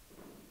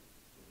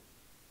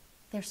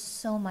 There's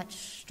so much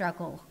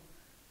struggle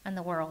in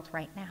the world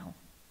right now.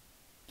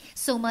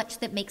 So much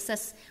that makes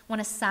us want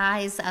to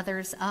size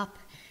others up,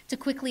 to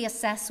quickly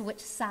assess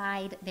which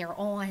side they're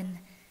on,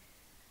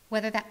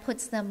 whether that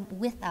puts them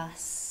with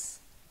us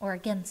or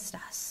against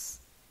us.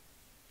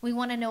 We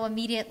want to know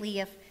immediately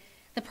if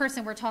the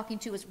person we're talking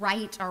to is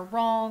right or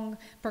wrong,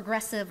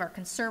 progressive or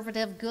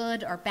conservative,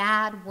 good or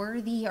bad,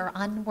 worthy or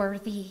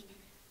unworthy.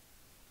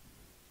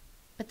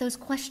 But those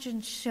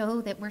questions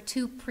show that we're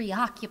too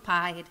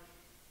preoccupied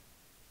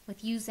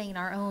with using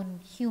our own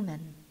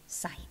human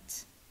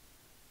sight,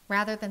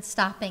 rather than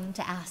stopping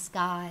to ask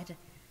God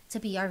to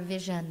be our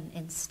vision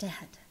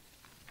instead.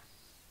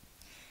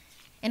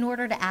 In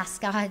order to ask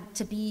God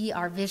to be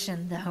our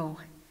vision, though,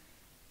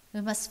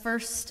 we must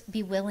first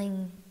be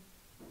willing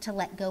to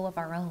let go of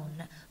our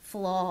own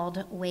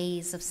flawed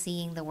ways of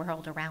seeing the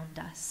world around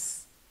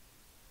us.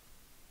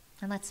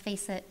 And let's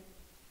face it,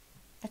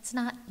 that's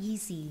not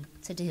easy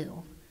to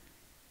do.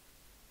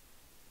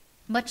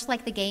 Much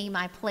like the game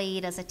I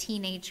played as a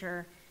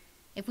teenager,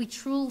 if we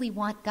truly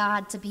want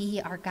God to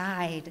be our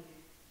guide,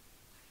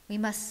 we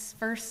must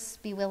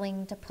first be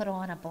willing to put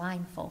on a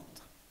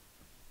blindfold,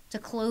 to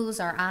close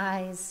our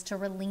eyes, to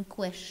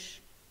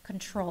relinquish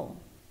control,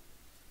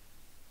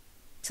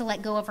 to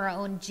let go of our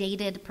own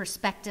jaded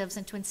perspectives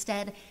and to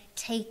instead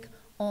take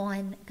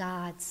on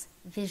God's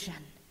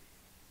vision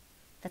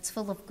that's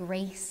full of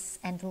grace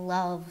and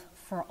love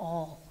for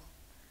all.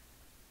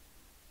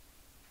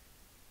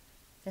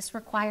 This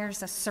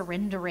requires a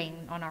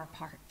surrendering on our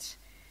part.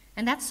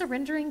 And that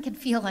surrendering can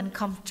feel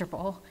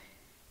uncomfortable.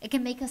 It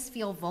can make us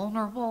feel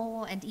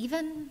vulnerable and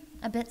even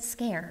a bit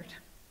scared.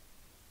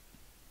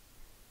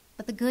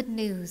 But the good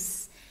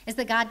news is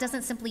that God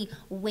doesn't simply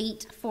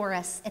wait for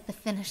us at the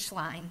finish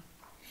line,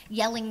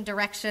 yelling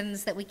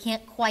directions that we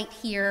can't quite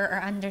hear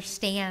or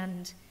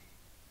understand,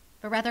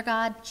 but rather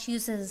God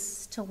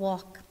chooses to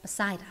walk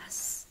beside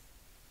us.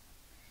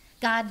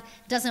 God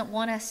doesn't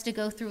want us to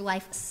go through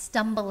life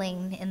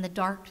stumbling in the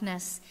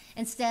darkness.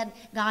 Instead,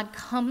 God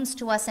comes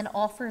to us and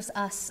offers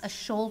us a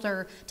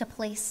shoulder to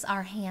place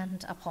our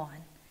hand upon.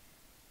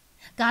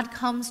 God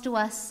comes to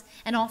us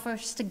and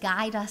offers to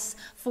guide us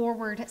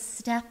forward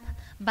step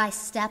by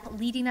step,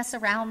 leading us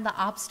around the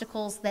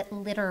obstacles that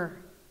litter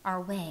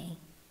our way.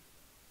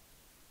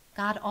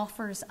 God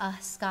offers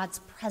us God's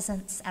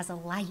presence as a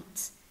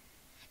light.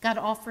 God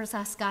offers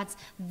us God's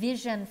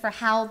vision for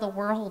how the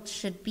world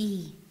should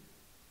be.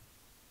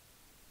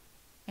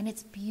 And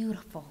it's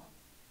beautiful.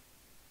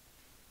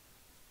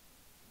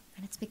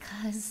 And it's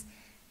because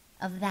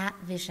of that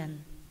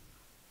vision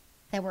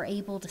that we're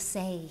able to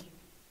say,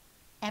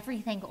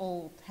 everything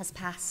old has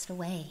passed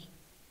away.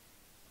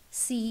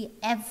 See,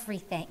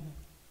 everything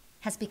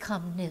has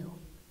become new.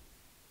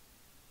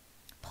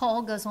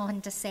 Paul goes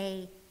on to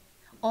say,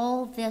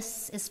 all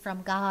this is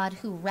from God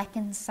who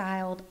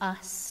reconciled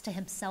us to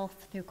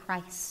himself through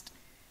Christ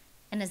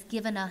and has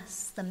given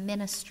us the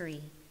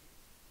ministry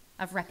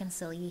of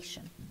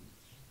reconciliation.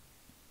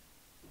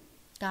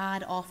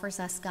 God offers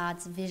us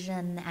God's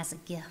vision as a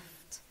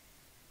gift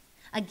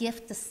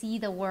to see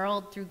the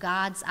world through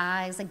God's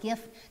eyes, a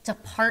gift to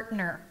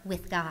partner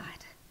with God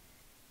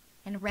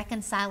in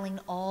reconciling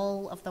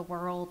all of the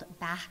world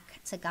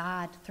back to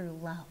God through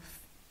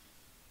love.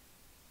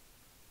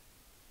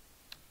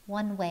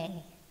 One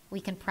way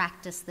we can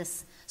practice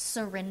this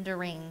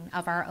surrendering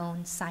of our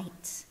own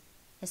sight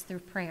is through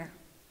prayer.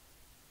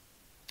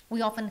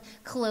 We often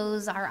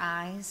close our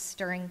eyes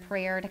during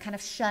prayer to kind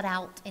of shut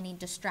out any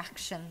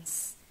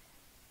distractions,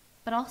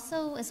 but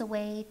also as a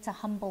way to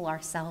humble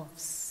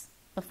ourselves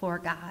before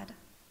God.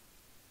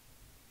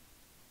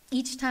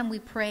 Each time we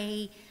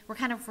pray, we're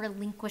kind of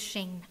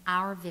relinquishing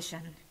our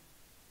vision,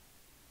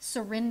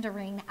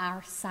 surrendering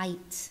our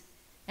sight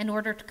in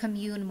order to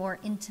commune more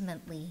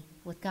intimately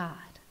with God.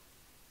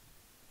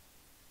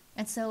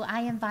 And so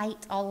I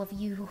invite all of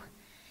you,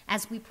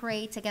 as we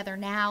pray together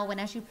now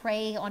and as you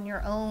pray on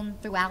your own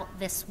throughout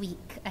this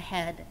week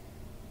ahead,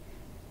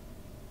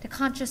 to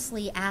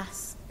consciously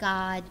ask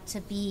God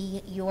to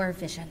be your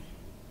vision.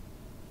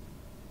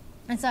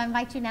 And so I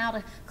invite you now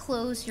to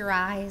close your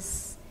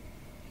eyes,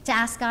 to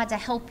ask God to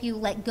help you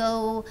let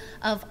go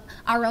of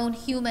our own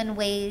human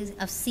ways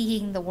of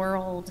seeing the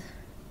world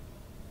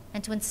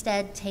and to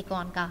instead take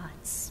on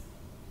God's.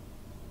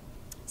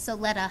 So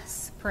let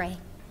us pray.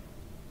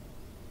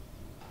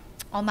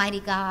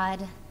 Almighty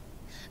God,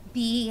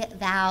 be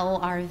thou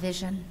our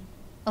vision,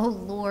 O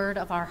Lord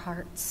of our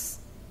hearts.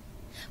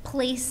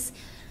 Place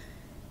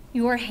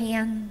our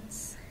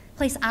hands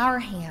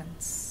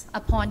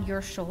upon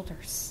your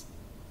shoulders.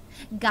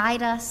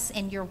 Guide us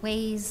in your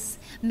ways.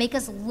 Make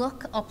us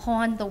look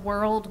upon the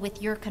world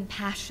with your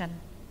compassion.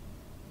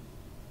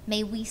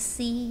 May we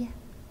see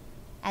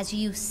as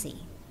you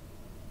see.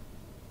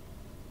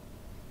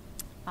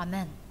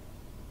 Amen.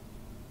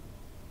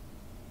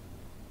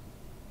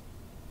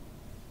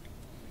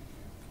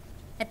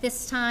 At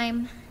this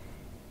time,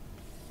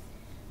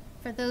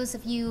 for those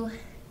of you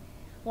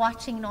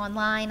watching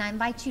online, I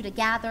invite you to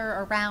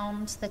gather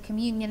around the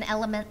communion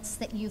elements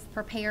that you've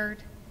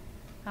prepared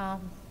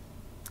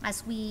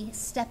as we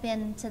step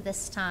into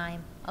this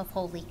time of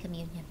Holy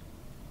Communion.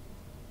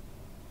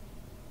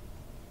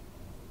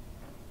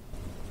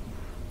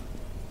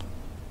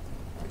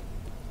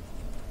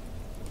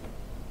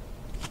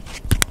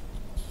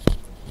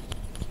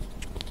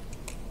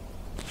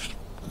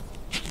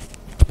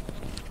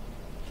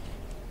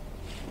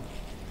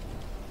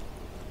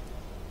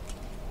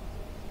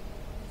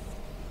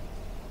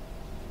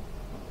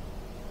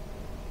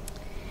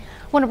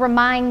 I want to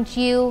remind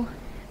you,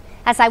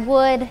 as I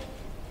would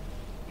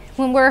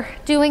when we're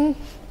doing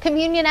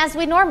communion as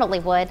we normally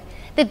would,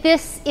 that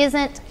this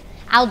isn't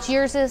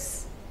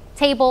Algiers'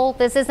 table,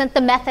 this isn't the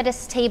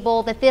Methodist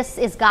table, that this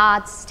is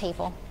God's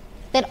table,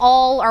 that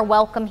all are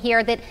welcome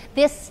here, that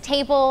this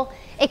table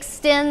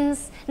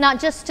extends not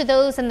just to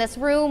those in this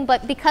room,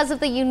 but because of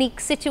the unique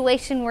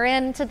situation we're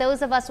in, to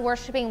those of us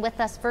worshiping with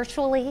us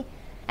virtually,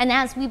 and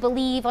as we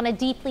believe on a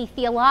deeply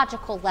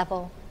theological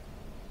level,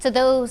 to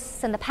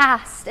those in the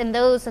past and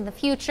those in the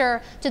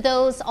future, to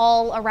those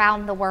all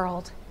around the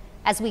world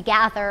as we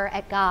gather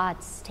at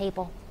God's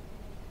table.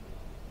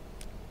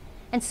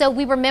 And so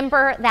we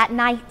remember that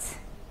night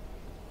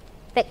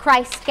that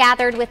Christ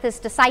gathered with his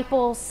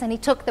disciples, and he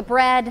took the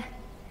bread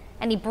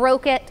and he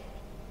broke it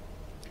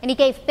and he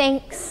gave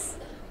thanks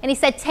and he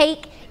said,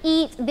 "Take,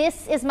 eat,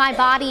 this is my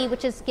body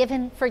which is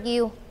given for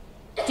you.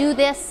 Do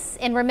this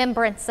in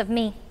remembrance of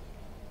me."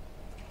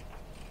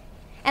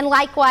 And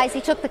likewise,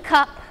 he took the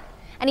cup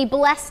and he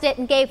blessed it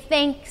and gave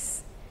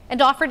thanks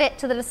and offered it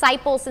to the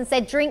disciples and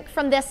said, "Drink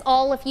from this,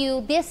 all of you.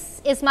 This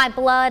is my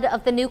blood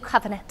of the new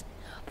covenant,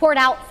 poured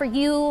out for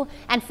you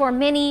and for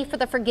many for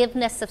the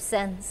forgiveness of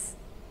sins.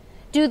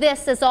 Do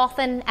this as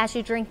often as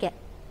you drink it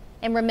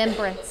in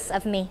remembrance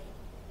of me."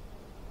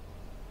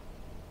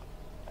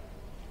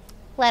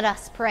 Let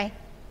us pray.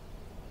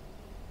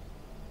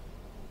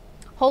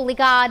 Holy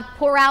God,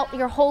 pour out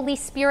your Holy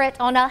Spirit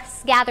on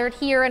us gathered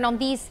here and on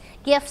these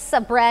gifts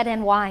of bread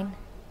and wine.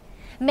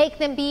 Make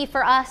them be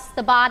for us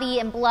the body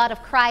and blood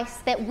of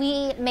Christ, that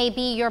we may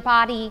be your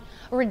body,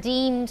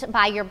 redeemed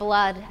by your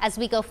blood as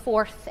we go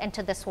forth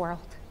into this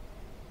world.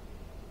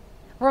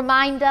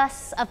 Remind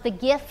us of the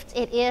gift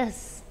it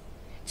is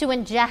to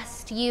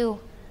ingest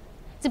you,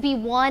 to be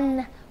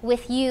one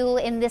with you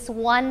in this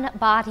one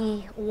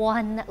body,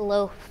 one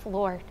loaf,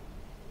 Lord.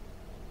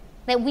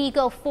 That we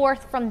go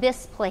forth from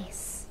this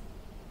place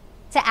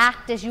to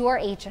act as your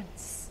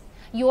agents,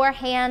 your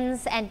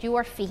hands and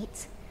your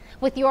feet,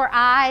 with your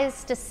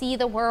eyes to see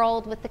the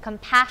world with the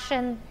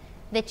compassion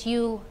that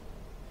you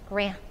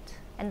grant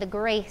and the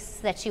grace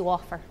that you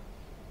offer.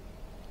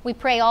 We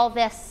pray all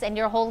this in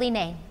your holy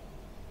name.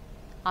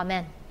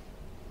 Amen.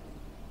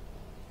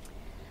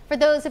 For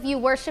those of you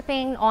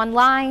worshiping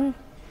online,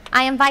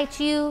 I invite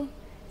you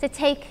to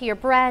take your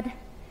bread,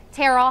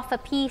 tear off a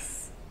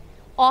piece,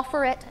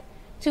 offer it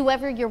to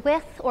whoever you're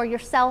with or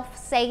yourself,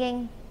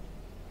 saying,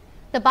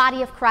 "The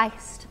body of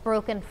Christ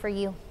broken for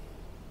you."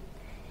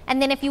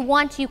 And then if you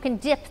want, you can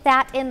dip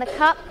that in the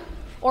cup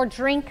or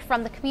drink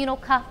from the communal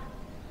cup,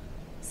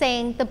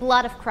 saying, "The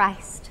blood of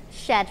Christ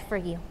shed for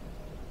you."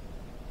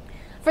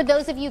 For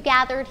those of you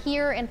gathered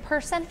here in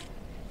person,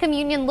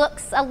 communion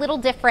looks a little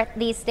different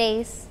these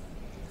days.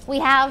 We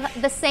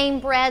have the same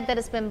bread that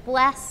has been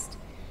blessed,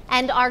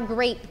 and our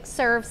grape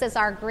serves as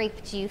our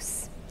grape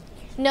juice.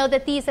 Know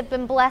that these have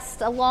been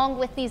blessed along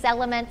with these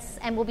elements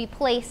and will be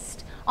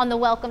placed on the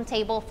welcome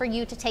table for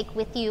you to take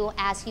with you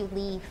as you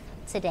leave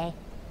today.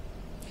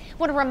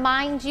 want to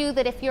remind you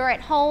that if you're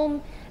at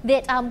home,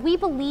 that we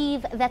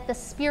believe that the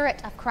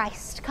Spirit of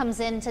Christ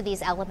comes into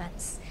these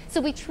elements. So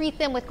we treat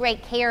them with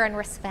great care and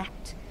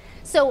respect.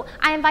 So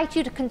I invite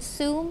you to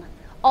consume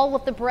all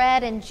of the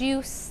bread and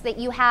juice that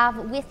you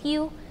have with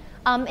you.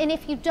 And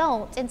if you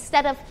don't,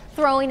 instead of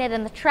throwing it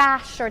in the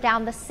trash or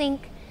down the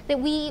sink,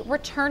 that we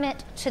return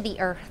it to the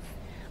earth,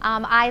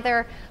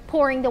 either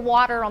pouring the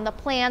water on the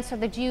plants or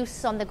the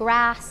juice on the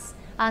grass,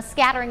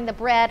 scattering the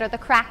bread or the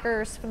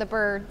crackers for the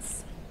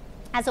birds,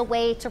 as a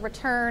way to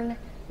return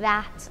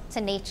that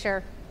to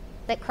nature,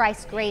 that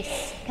Christ's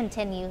grace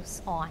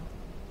continues on.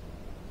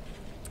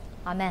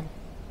 Amen.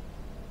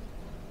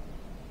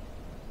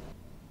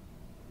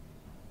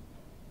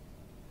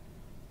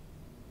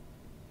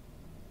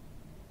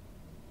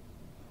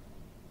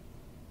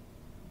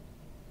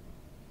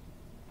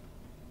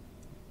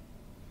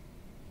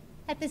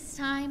 At this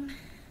time,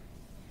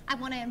 I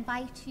want to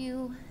invite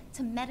you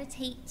to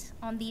meditate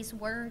on these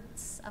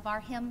words of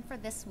our hymn for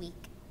this week,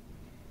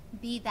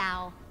 Be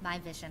Thou My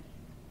Vision.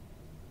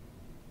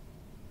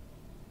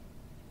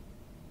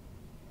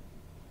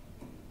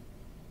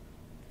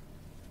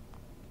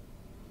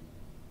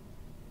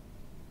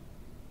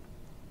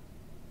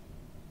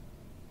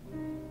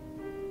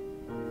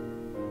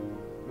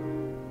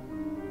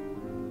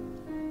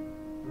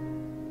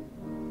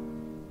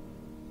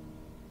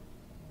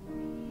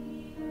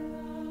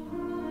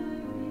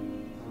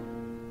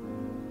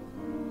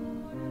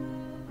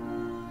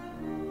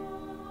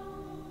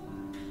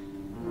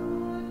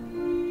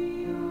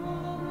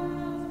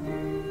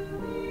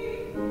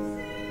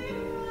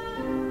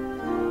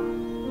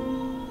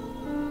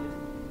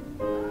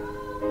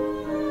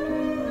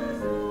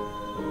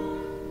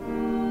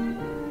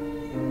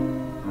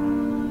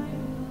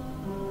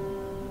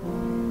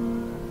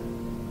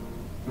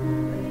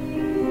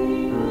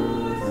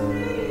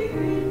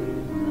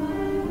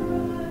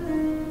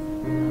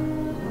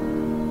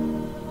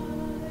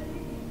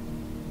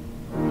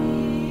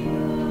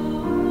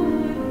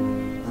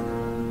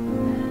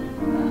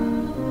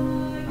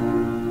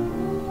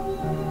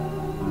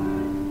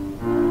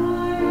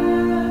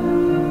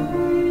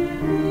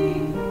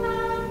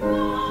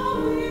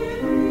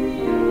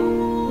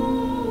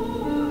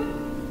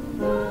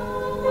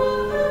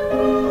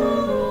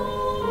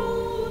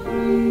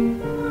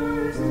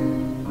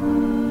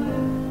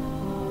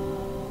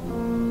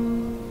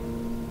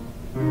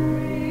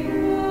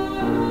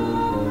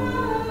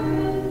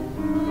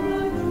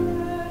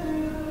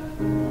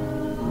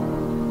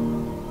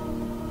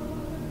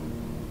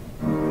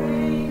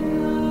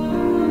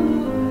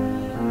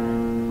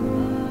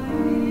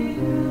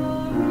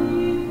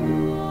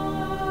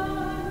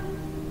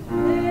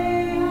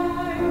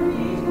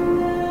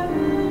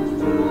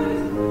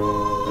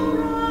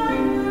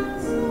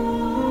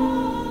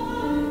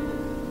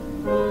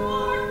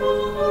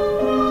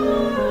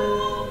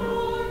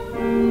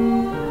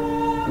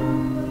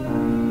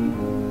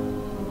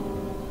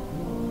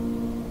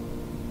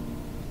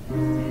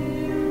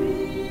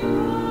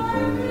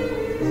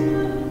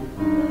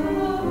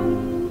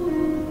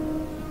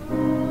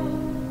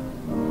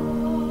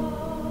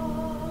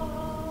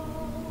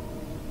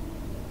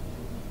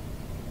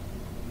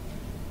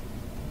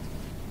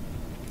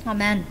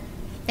 Amen.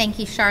 Thank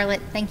you,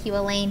 Charlotte. Thank you,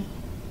 Elaine.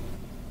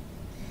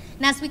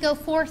 And as we go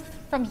forth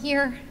from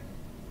here,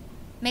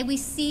 may we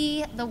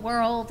see the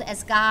world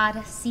as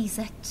God sees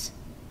it,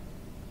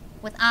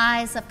 with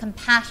eyes of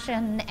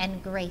compassion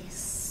and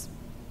grace.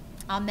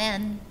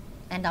 Amen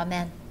and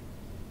amen.